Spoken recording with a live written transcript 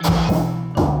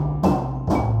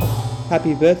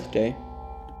Happy birthday.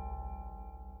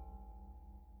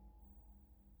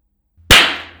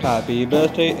 Happy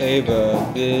birthday,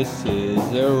 Ava, this is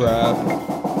a wrap.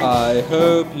 I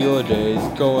hope your day's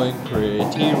going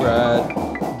pretty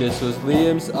rad. This was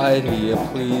Liam's idea,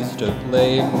 please don't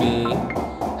blame me.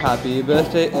 Happy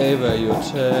birthday, Ava, you're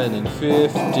turning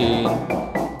 15.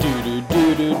 Do do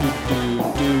do do do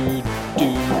do do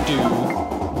do do do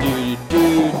do do do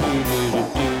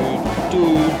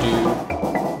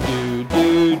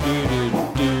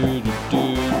do do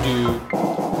do.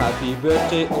 Happy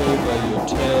birthday, Ava, you're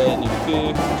turning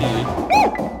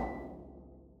 50.